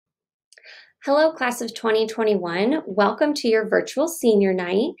Hello, class of 2021. Welcome to your virtual senior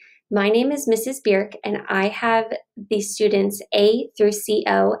night. My name is Mrs. Bierk, and I have the students A through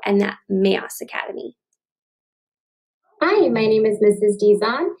CO and the Mayos Academy. Hi, my name is Mrs.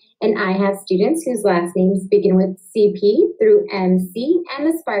 Dizon, and I have students whose last names begin with CP through MC and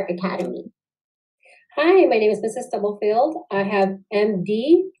the Spark Academy. Hi, my name is Mrs. Stubblefield. I have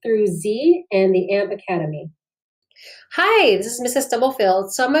MD through Z and the AMP Academy. Hi, this is Mrs.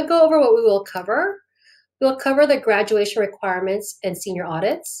 Stubblefield. So I'm going to go over what we will cover. We will cover the graduation requirements and senior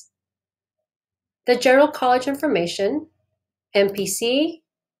audits, the general college information, MPC,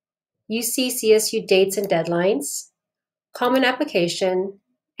 UC-CSU dates and deadlines, common application,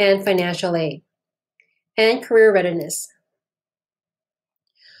 and financial aid, and career readiness.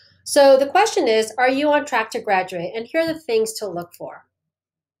 So the question is, are you on track to graduate? And here are the things to look for.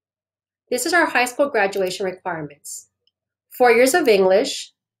 This is our high school graduation requirements. 4 years of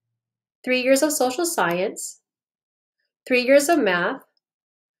English, 3 years of social science, 3 years of math,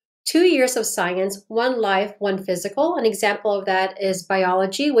 2 years of science, 1 life, 1 physical. An example of that is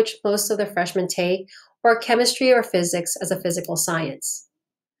biology, which most of the freshmen take, or chemistry or physics as a physical science.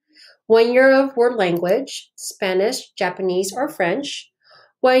 1 year of world language, Spanish, Japanese, or French.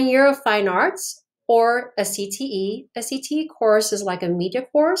 1 year of fine arts or a CTE. A CTE course is like a media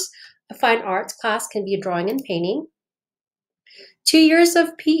course. A fine arts class can be drawing and painting. 2 years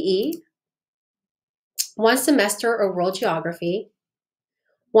of PE, 1 semester of world geography,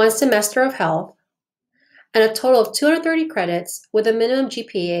 1 semester of health, and a total of 230 credits with a minimum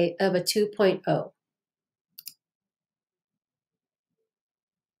GPA of a 2.0.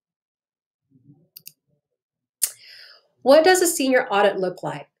 What does a senior audit look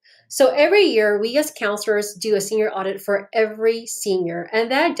like? So every year, we as counselors do a senior audit for every senior,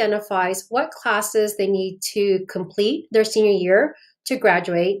 and that identifies what classes they need to complete their senior year to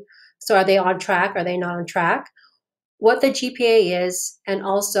graduate. So are they on track? Are they not on track? What the GPA is, and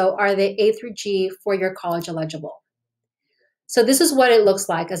also are they A through G for your college eligible? So this is what it looks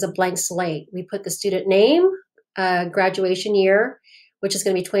like as a blank slate. We put the student name, graduation year, which is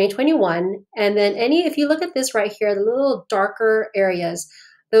going to be 2021, and then if you look at this right here, the little darker areas,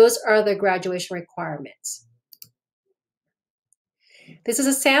 those are the graduation requirements. This is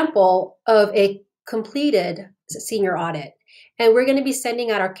a sample of a completed senior audit. And we're going to be sending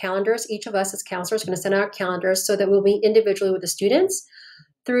out our calendars. Each of us as counselors are going to send out our calendars so that we'll meet individually with the students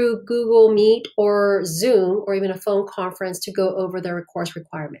through Google Meet or Zoom or even a phone conference to go over their course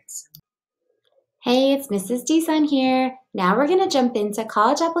requirements. Hey, it's Mrs. Dizon here. Now we're going to jump into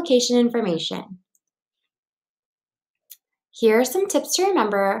college application information. Here are some tips to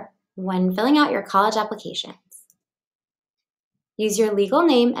remember when filling out your college applications. Use your legal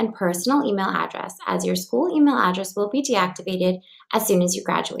name and personal email address, as your school email address will be deactivated as soon as you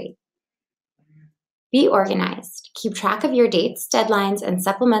graduate. Be organized. Keep track of your dates, deadlines, and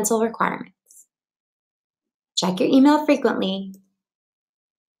supplemental requirements. Check your email frequently.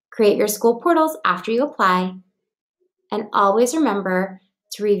 Create your school portals after you apply. And always remember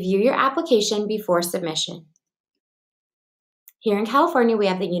to review your application before submission. Here in California, we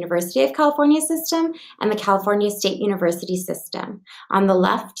have the University of California system and the California State University system. On the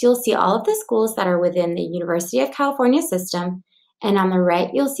left, you'll see all of the schools that are within the University of California system, and on the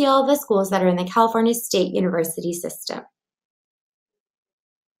right, you'll see all of the schools that are in the California State University system.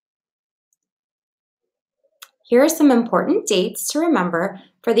 Here are some important dates to remember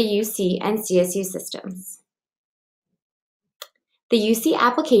for the UC and CSU systems. The UC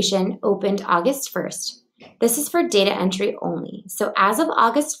application opened August 1st. This is for data entry only. So as of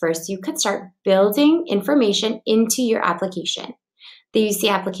August 1st, you could start building information into your application. The UC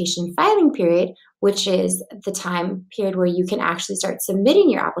application filing period, which is the time period where you can actually start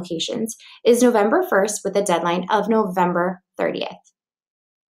submitting your applications, is November 1st with a deadline of November 30th.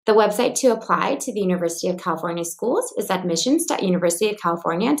 The website to apply to the University of California schools is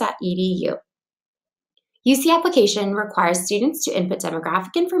admissions.universityofcalifornia.edu. UC application requires students to input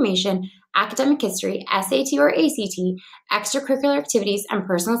demographic information, academic history, SAT or ACT, extracurricular activities, and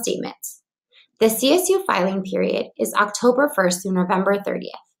personal statements. The CSU filing period is October 1st through November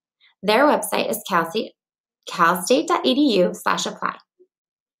 30th. Their website is calstate.edu/apply.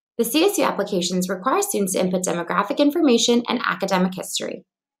 The CSU applications require students to input demographic information and academic history.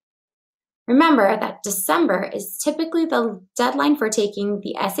 Remember that December is typically the deadline for taking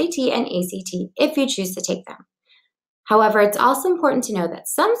the SAT and ACT if you choose to take them. However, it's also important to know that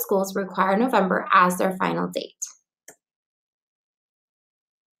some schools require November as their final date.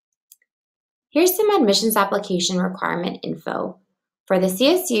 Here's some admissions application requirement info for the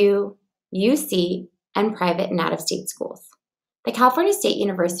CSU, UC, and private and out-of-state schools. The California State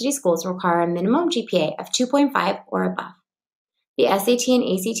University schools require a minimum GPA of 2.5 or above. The SAT and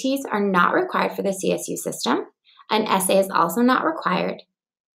ACTs are not required for the CSU system. An essay is also not required.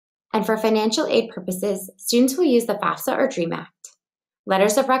 And for financial aid purposes, students will use the FAFSA or DREAM Act.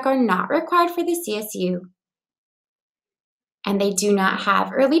 Letters of rec are not required for the CSU, and they do not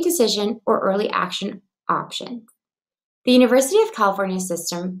have early decision or early action options. The University of California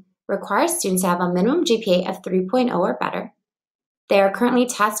system requires students to have a minimum GPA of 3.0 or better. They are currently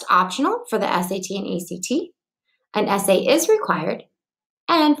test optional for the SAT and ACT. An essay is required,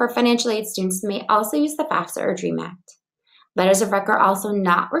 and for financial aid, students may also use the FAFSA or DREAM Act. Letters of rec are also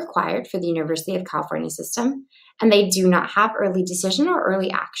not required for the University of California system, and they do not have early decision or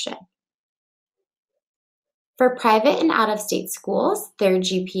early action. For private and out-of-state schools, their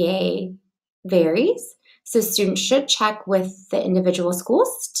GPA varies, so students should check with the individual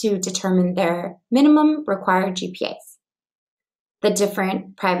schools to determine their minimum required GPAs. The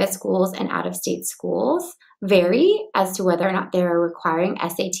different private schools and out-of-state schools vary as to whether or not they're requiring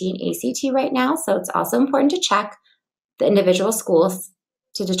SAT and ACT right now, so it's also important to check the individual schools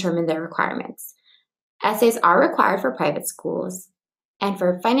to determine their requirements. Essays are required for private schools, and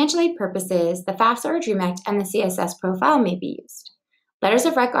for financial aid purposes, the FAFSA or DREAM Act and the CSS profile may be used. Letters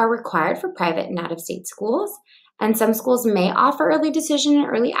of rec are required for private and out-of-state schools, and some schools may offer early decision and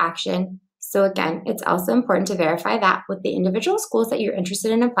early action. So again, it's also important to verify that with the individual schools that you're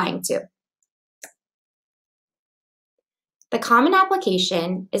interested in applying to. The Common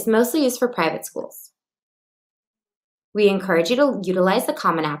Application is mostly used for private schools. We encourage you to utilize the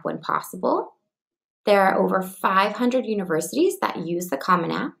Common App when possible. There are over 500 universities that use the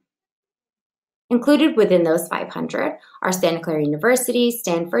Common App. Included within those 500 are Santa Clara University,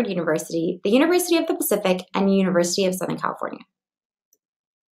 Stanford University, the University of the Pacific, and University of Southern California.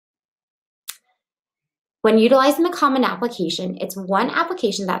 When utilizing the Common Application, it's one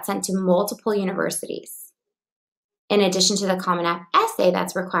application that's sent to multiple universities. In addition to the Common App essay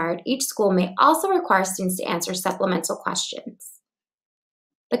that's required, each school may also require students to answer supplemental questions.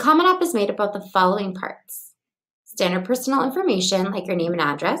 The Common App is made up of the following parts: standard personal information like your name and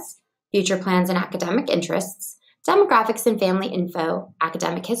address, future plans and academic interests, demographics and family info,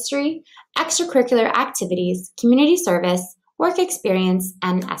 academic history, extracurricular activities, community service, work experience,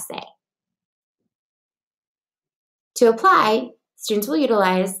 and an essay. To apply, students will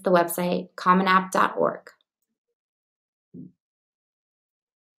utilize the website commonapp.org.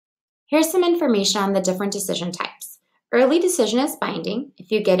 Here's some information on the different decision types. Early decision is binding. If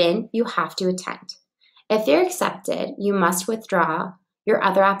you get in, you have to attend. If you're accepted, you must withdraw your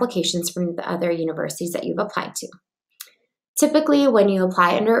other applications from the other universities that you've applied to. Typically, when you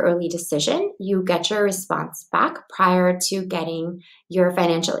apply under early decision, you get your response back prior to getting your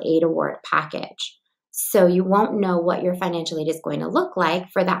financial aid award package. So you won't know what your financial aid is going to look like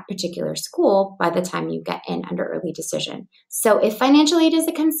for that particular school by the time you get in under early decision. So if financial aid is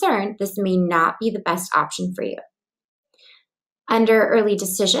a concern, this may not be the best option for you. Under early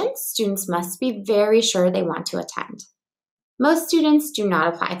decision, students must be very sure they want to attend. Most students do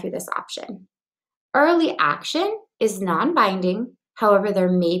not apply through this option. Early action is non-binding. However,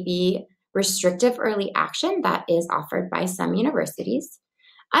 there may be restrictive early action that is offered by some universities.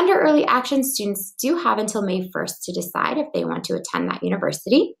 Under early action, students do have until May 1st to decide if they want to attend that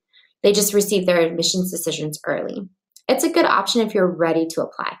university. They just receive their admissions decisions early. It's a good option if you're ready to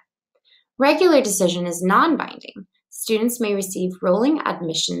apply. Regular decision is non-binding. Students may receive rolling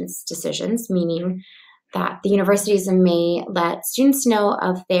admissions decisions, meaning that the universities may let students know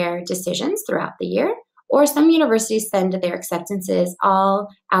of their decisions throughout the year, or some universities send their acceptances all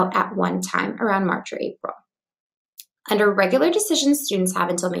out at one time around March or April. Under regular decisions, students have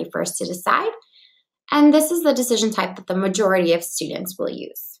until May 1st to decide, and this is the decision type that the majority of students will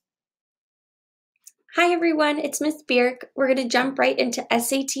use. Hi everyone, it's Ms. Bierk. We're going to jump right into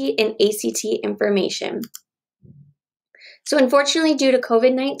SAT and ACT information. So unfortunately, due to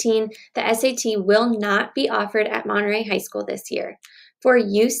COVID-19, the SAT will not be offered at Monterey High School this year. For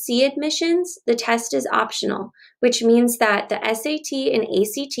UC admissions, the test is optional, which means that the SAT and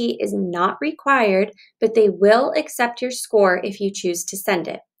ACT is not required, but they will accept your score if you choose to send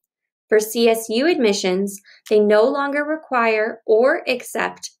it. For CSU admissions, they no longer require or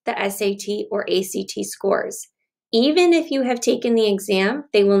accept the SAT or ACT scores. Even if you have taken the exam,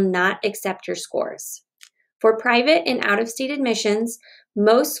 they will not accept your scores. For private and out-of-state admissions,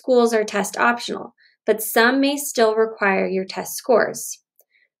 most schools are test optional, but some may still require your test scores.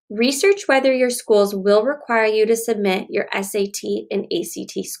 Research whether your schools will require you to submit your SAT and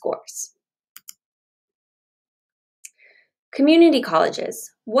ACT scores. Community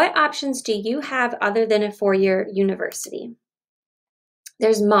colleges. What options do you have other than a four-year university?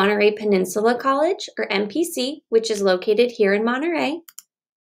 There's Monterey Peninsula College, or MPC, which is located here in Monterey.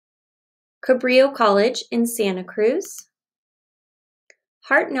 Cabrillo College in Santa Cruz.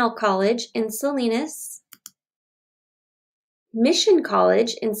 Hartnell College in Salinas. Mission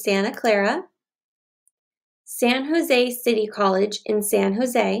College in Santa Clara. San Jose City College in San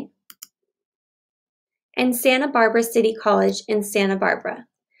Jose. And Santa Barbara City College in Santa Barbara.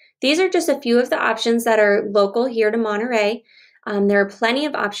 These are just a few of the options that are local here to Monterey. There are plenty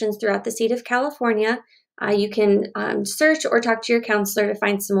of options throughout the state of California. You can search or talk to your counselor to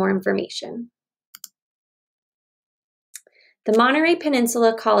find some more information. The Monterey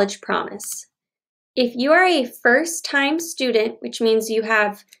Peninsula College Promise. If you are a first-time student, which means you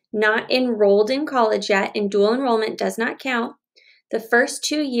have not enrolled in college yet and dual enrollment does not count, the first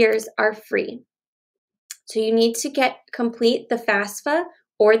 2 years are free. So you need to complete the FAFSA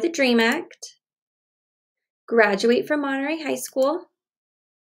or the DREAM Act, graduate from Monterey High School,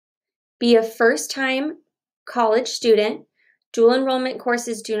 be a first-time college student. Dual enrollment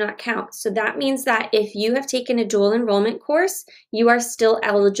courses do not count. So that means that if you have taken a dual enrollment course, you are still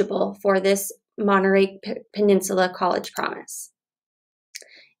eligible for this Monterey Peninsula College Promise.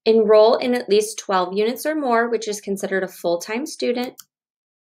 Enroll in at least 12 units or more, which is considered a full-time student.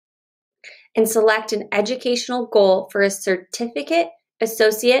 And select an educational goal for a certificate,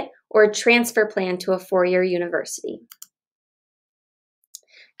 associate, or a transfer plan to a four-year university.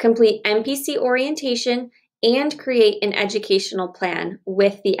 Complete MPC orientation and create an educational plan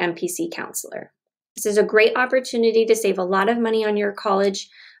with the MPC counselor. This is a great opportunity to save a lot of money on your college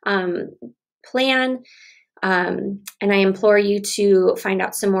plan, and I implore you to find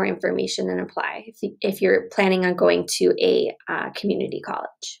out some more information and apply if you're planning on going to a community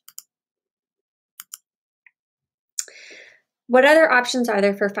college. What other options are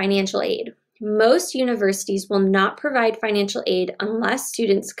there for financial aid? Most universities will not provide financial aid unless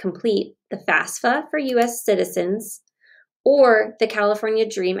students complete the FAFSA for U.S. citizens or the California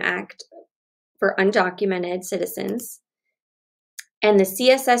DREAM Act for undocumented citizens, and the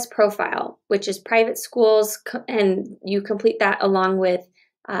CSS profile, which is private schools, and you complete that along with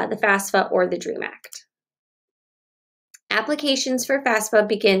the FAFSA or the DREAM Act. Applications for FAFSA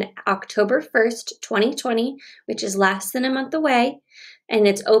begin October 1st, 2020, which is less than a month away, and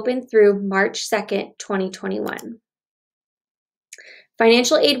it's open through March 2nd, 2021.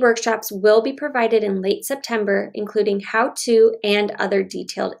 Financial aid workshops will be provided in late September, including how-to and other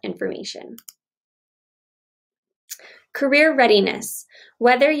detailed information. Career readiness.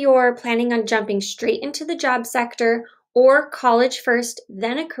 Whether you're planning on jumping straight into the job sector or college first,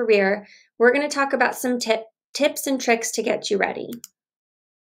 then a career, we're going to talk about some tips and tricks to get you ready.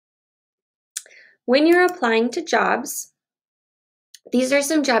 When you're applying to jobs, these are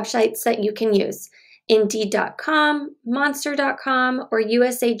some job sites that you can use: Indeed.com, Monster.com, or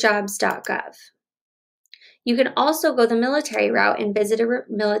USAJobs.gov. You can also go the military route and visit a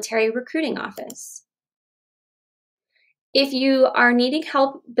military recruiting office. If you are needing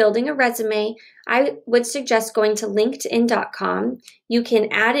help building a resume, I would suggest going to LinkedIn.com. You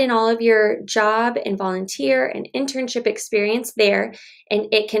can add in all of your job and volunteer and internship experience there, and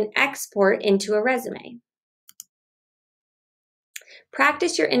it can export into a resume.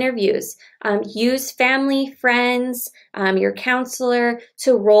 Practice your interviews. Use family, friends, your counselor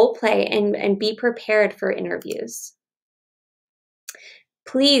to role play and be prepared for interviews.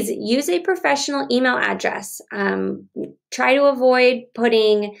 Please use a professional email address. Try to avoid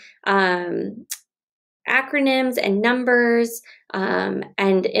putting acronyms and numbers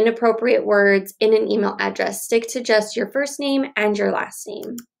and inappropriate words in an email address. Stick to just your first name and your last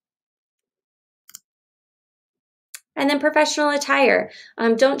name. And then professional attire.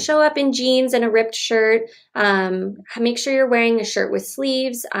 Don't show up in jeans and a ripped shirt. Make sure you're wearing a shirt with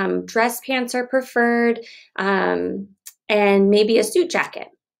sleeves. Dress pants are preferred. And maybe a suit jacket.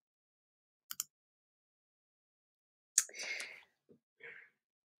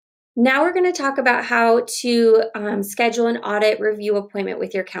 Now we're going to talk about how to schedule an audit review appointment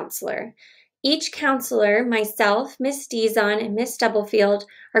with your counselor. Each counselor, myself, Ms. Dizon, and Ms. Stubblefield,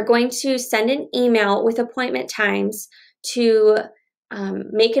 are going to send an email with appointment times to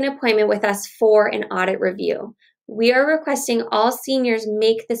make an appointment with us for an audit review. We are requesting all seniors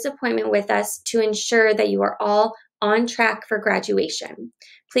make this appointment with us to ensure that you are all on track for graduation.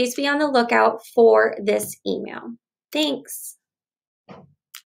 Please be on the lookout for this email. Thanks.